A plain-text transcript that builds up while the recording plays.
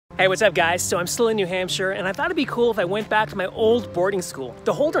Hey, what's up guys? So I'm still in New Hampshire and I thought it'd be cool if I went back to my old boarding school,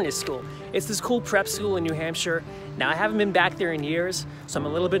 the Holderness school. It's this cool prep school in New Hampshire. Now I haven't been back there in years, so I'm a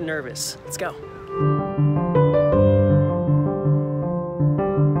little bit nervous. Let's go.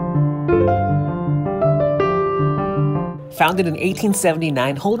 Founded in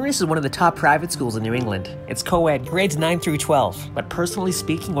 1879, Holderness is one of the top private schools in New England. It's co-ed, grades 9 through 12. But personally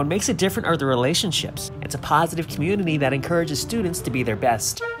speaking, what makes it different are the relationships. It's a positive community that encourages students to be their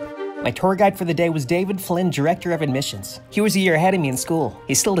best. My tour guide for the day was David Flynn, Director of Admissions. He was a year ahead of me in school.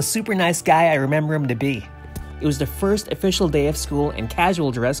 He's still the super nice guy I remember him to be. It was the first official day of school and casual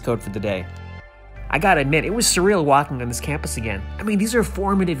dress code for the day. I gotta admit, it was surreal walking on this campus again. I mean, these are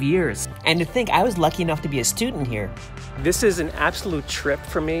formative years. And to think I was lucky enough to be a student here. This is an absolute trip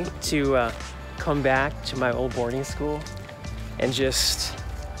for me to come back to my old boarding school and just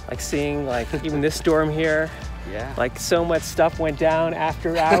seeing even this dorm here. Yeah. So much stuff went down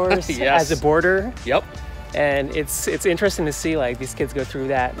after hours Yes. as a boarder. Yep. And it's interesting to see these kids go through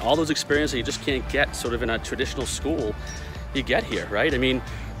that. All those experiences you just can't get sort of in a traditional school, you get here, right? I mean,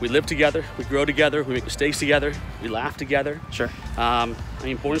 we live together, we grow together, we make mistakes together, we laugh together. Sure. I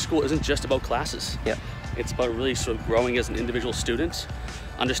mean, boarding school isn't just about classes. Yep. It's about really sort of growing as an individual student,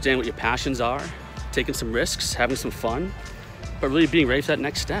 understanding what your passions are, taking some risks, having some fun, but really being ready for that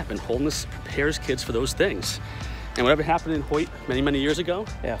next step. And Holderness prepares kids for those things. And whatever happened in Hoyt many, many years ago,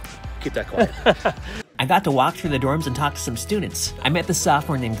 keep that quiet. I got to walk through the dorms and talk to some students. I met the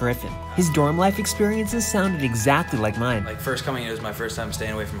sophomore named Griffin. His dorm life experiences sounded exactly like mine. First coming in, it was my first time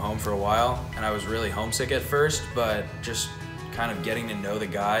staying away from home for a while, and I was really homesick at first, but just kind of getting to know the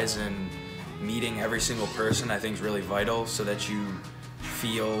guys and meeting every single person I think is really vital so that you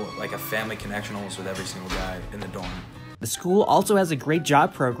feel like a family connection almost with every single guy in the dorm. The school also has a great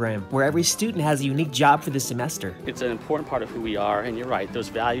job program where every student has a unique job for the semester. It's an important part of who we are, and you're right, those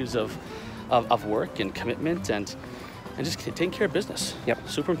values of work and commitment and just taking care of business. Yep.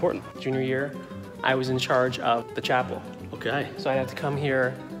 Super important. Junior year, I was in charge of the chapel. Okay. So I had to come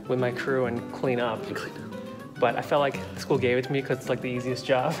here with my crew and clean up. But I felt like the school gave it to me because it's the easiest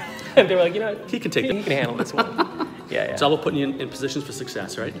job. And they were like, you know, he can take it. He can handle this one. Yeah. It's all about putting you in positions for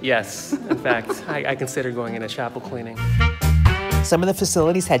success, right? Yes. In fact, I considered going into chapel cleaning. Some of the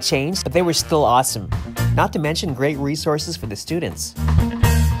facilities had changed, but they were still awesome. Not to mention great resources for the students.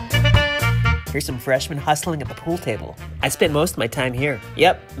 Here's some freshmen hustling at the pool table. I spent most of my time here.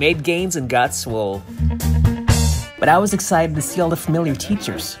 Yep, made gains and got swole. But I was excited to see all the familiar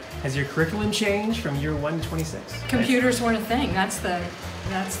teachers. Has your curriculum changed from year 1 to 26? Computers weren't a thing. That's the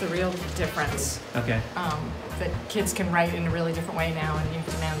real difference. Okay. That kids can write in a really different way now, and you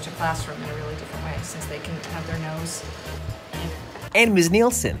have to manage a classroom in a really different way since they can have their nose in it. And Ms.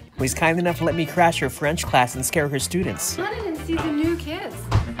 Nielsen, who was kind enough to let me crash her French class and scare her students. Come in and see the new kids.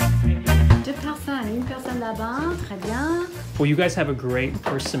 Deux personnes, une personne là-bas, très bien. Well, you guys have a great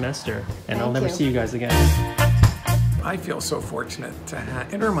first semester, and I'll never see you guys again. I feel so fortunate to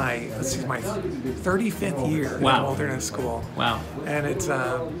enter my 35th year in Holderness School. Wow. And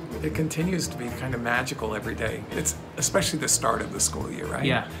it continues to be kind of magical every day. It's especially the start of the school year, right?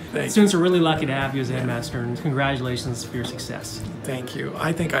 Yeah. Students are really lucky to have you as a headmaster, and congratulations for your success. Thank you.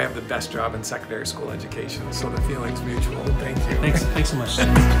 I think I have the best job in secondary school education, so the feeling's mutual. Thank you. Thanks so much.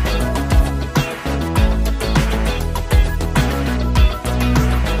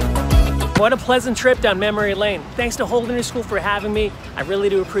 What a pleasant trip down memory lane. Thanks to Holderness School for having me. I really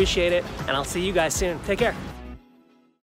do appreciate it, and I'll see you guys soon. Take care.